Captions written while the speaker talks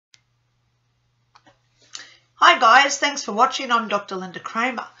Hi guys, thanks for watching. I'm Dr. Lynda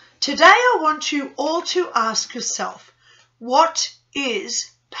Cramer. Today I want you all to ask yourself, what is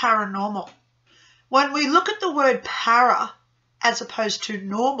paranormal? When we look at the word para as opposed to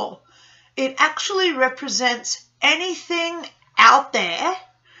normal, it actually represents anything out there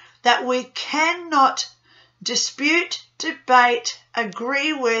that we cannot dispute, debate,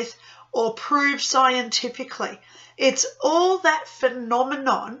 agree with, or prove scientifically. It's all that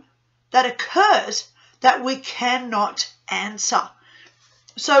phenomenon that occurs that we cannot answer.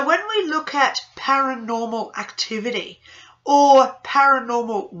 So when we look at paranormal activity or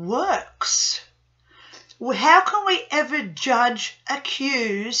paranormal works, how can we ever judge,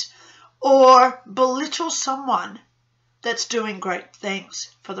 accuse, or belittle someone that's doing great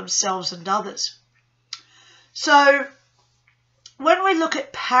things for themselves and others? So when we look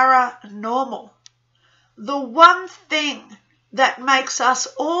at paranormal, the one thing that makes us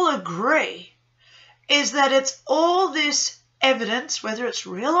all agree is that it's all this evidence, whether it's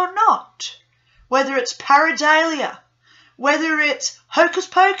real or not, whether it's pareidolia, whether it's hocus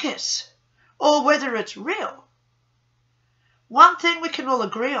pocus, or whether it's real. One thing we can all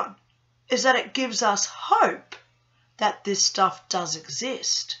agree on is that it gives us hope that this stuff does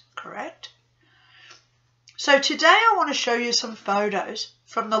exist, correct? So today I want to show you some photos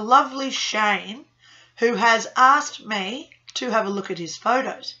from the lovely Shane, who has asked me to have a look at his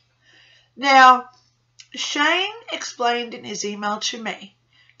photos. Now, Shane explained in his email to me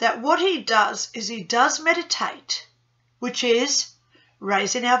that what he does is he does meditate, which is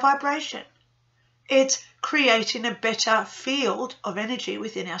raising our vibration. It's creating a better field of energy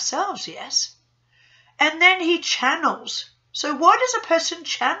within ourselves, yes? And then he channels. So what does a person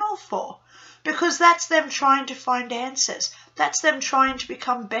channel for? Because that's them trying to find answers. That's them trying to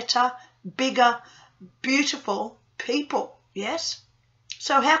become better, bigger, beautiful people, yes?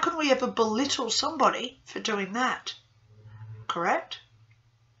 So how can we ever belittle somebody for doing that? Correct?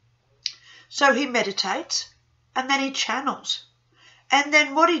 So he meditates and then he channels. And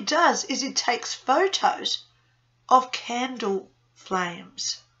then what he does is he takes photos of candle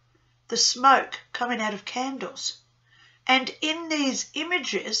flames, the smoke coming out of candles. And in these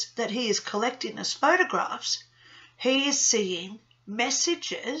images that he is collecting as photographs, he is seeing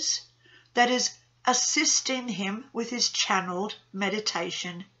messages that is assisting him with his channeled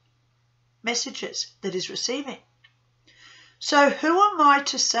meditation messages that he's receiving. So who am I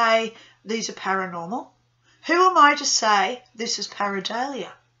to say these are paranormal? Who am I to say this is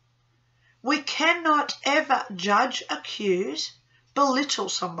pareidolia? We cannot ever judge, accuse, belittle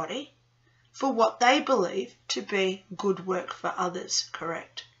somebody for what they believe to be good work for others,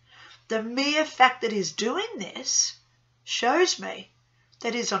 correct? The mere fact that he's doing this shows me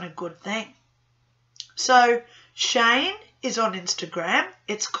that he's on a good thing. So Shane is on Instagram.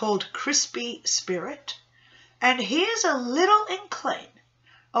 It's called Crispy Spirit. And here's a little inkling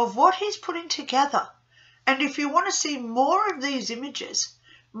of what he's putting together. And if you want to see more of these images,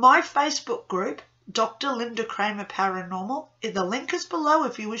 my Facebook group, Dr. Lynda Cramer Paranormal, the link is below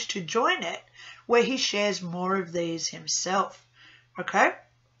if you wish to join it, where he shares more of these himself. Okay?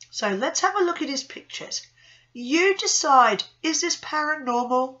 So let's have a look at his pictures. You decide, is this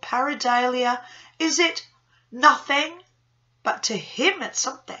paranormal, pareidolia? Is it nothing? But to him it's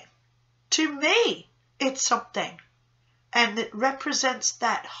something. To me it's something. And it represents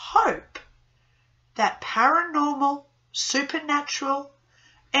that hope that paranormal, supernatural,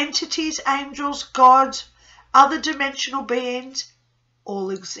 entities, angels, gods, other dimensional beings all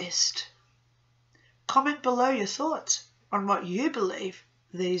exist. Comment below your thoughts on what you believe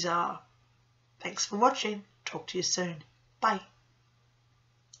these are. Thanks for watching. Talk to you soon. Bye.